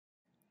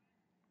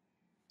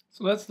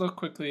So let's look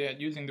quickly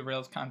at using the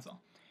Rails console.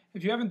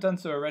 If you haven't done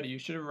so already, you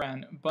should have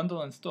ran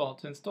bundle install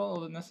to install all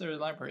the necessary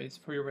libraries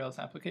for your Rails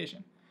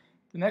application.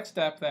 The next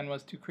step then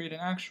was to create an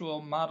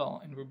actual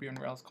model in Ruby on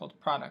Rails called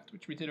product,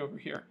 which we did over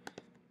here.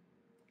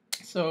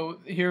 So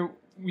here,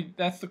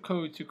 that's the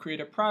code to create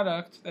a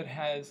product that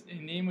has a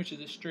name, which is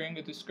a string,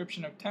 a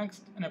description of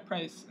text, and a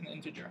price, an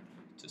integer,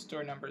 to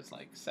store numbers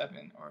like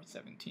 7 or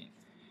 17.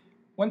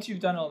 Once you've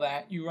done all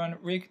that, you run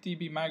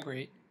rake-db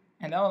migrate,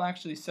 and that will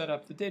actually set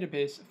up the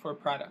database for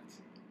products.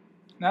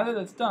 Now that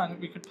that's done,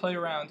 we could play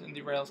around in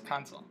the Rails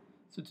console.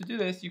 So to do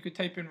this, you could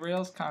type in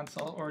Rails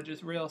console, or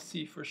just Rails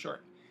C for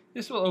short.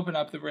 This will open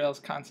up the Rails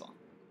console.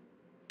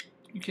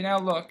 You can now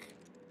look,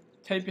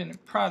 type in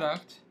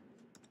product,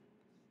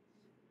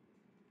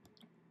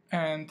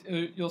 and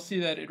you'll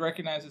see that it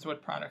recognizes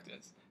what product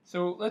is.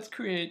 So let's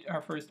create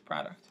our first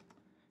product.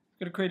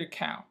 We're going to create a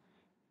cow.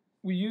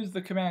 We use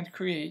the command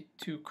create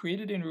to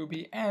create it in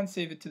Ruby and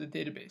save it to the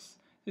database.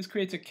 This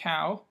creates a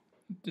cow,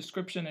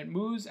 description it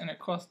moves, and it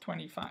costs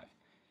 25.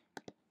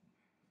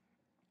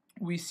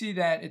 We see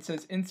that it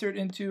says insert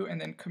into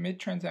and then commit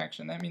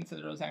transaction. That means that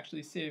it was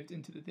actually saved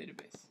into the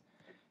database.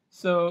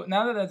 So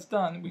now that that's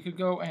done, we could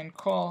go and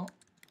call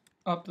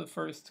up the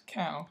first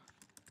cow,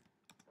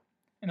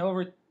 and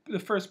the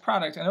first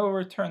product, and it will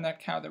return that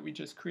cow that we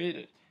just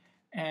created.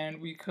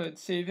 And we could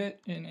save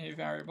it in a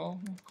variable.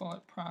 We'll call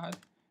it prod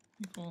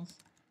equals.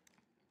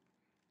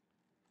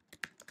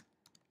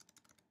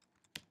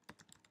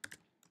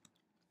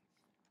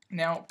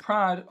 Now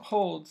prod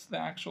holds the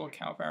actual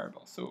cow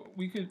variable, so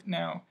we could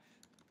now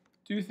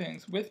do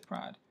things with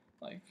prod,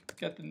 like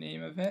get the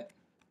name of it,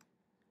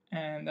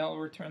 and that will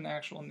return the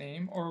actual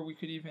name, or we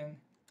could even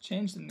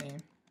change the name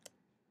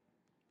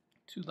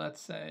to,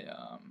 let's say,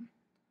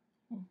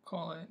 we'll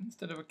call it,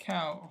 instead of a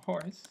cow, a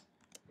horse,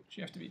 which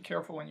you have to be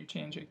careful when you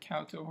change a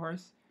cow to a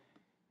horse.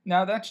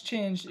 Now that's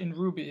changed in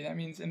Ruby. That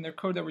means in the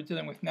code that we're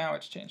dealing with now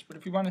it's changed. But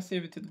if we want to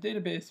save it to the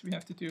database, we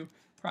have to do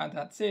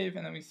prod.save,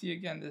 and then we see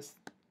again this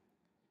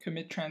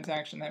commit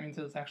transaction. That means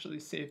it's actually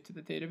saved to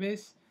the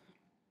database.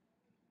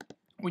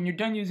 When you're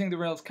done using the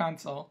Rails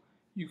console,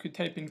 you could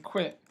type in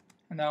quit,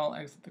 and that will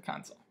exit the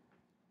console.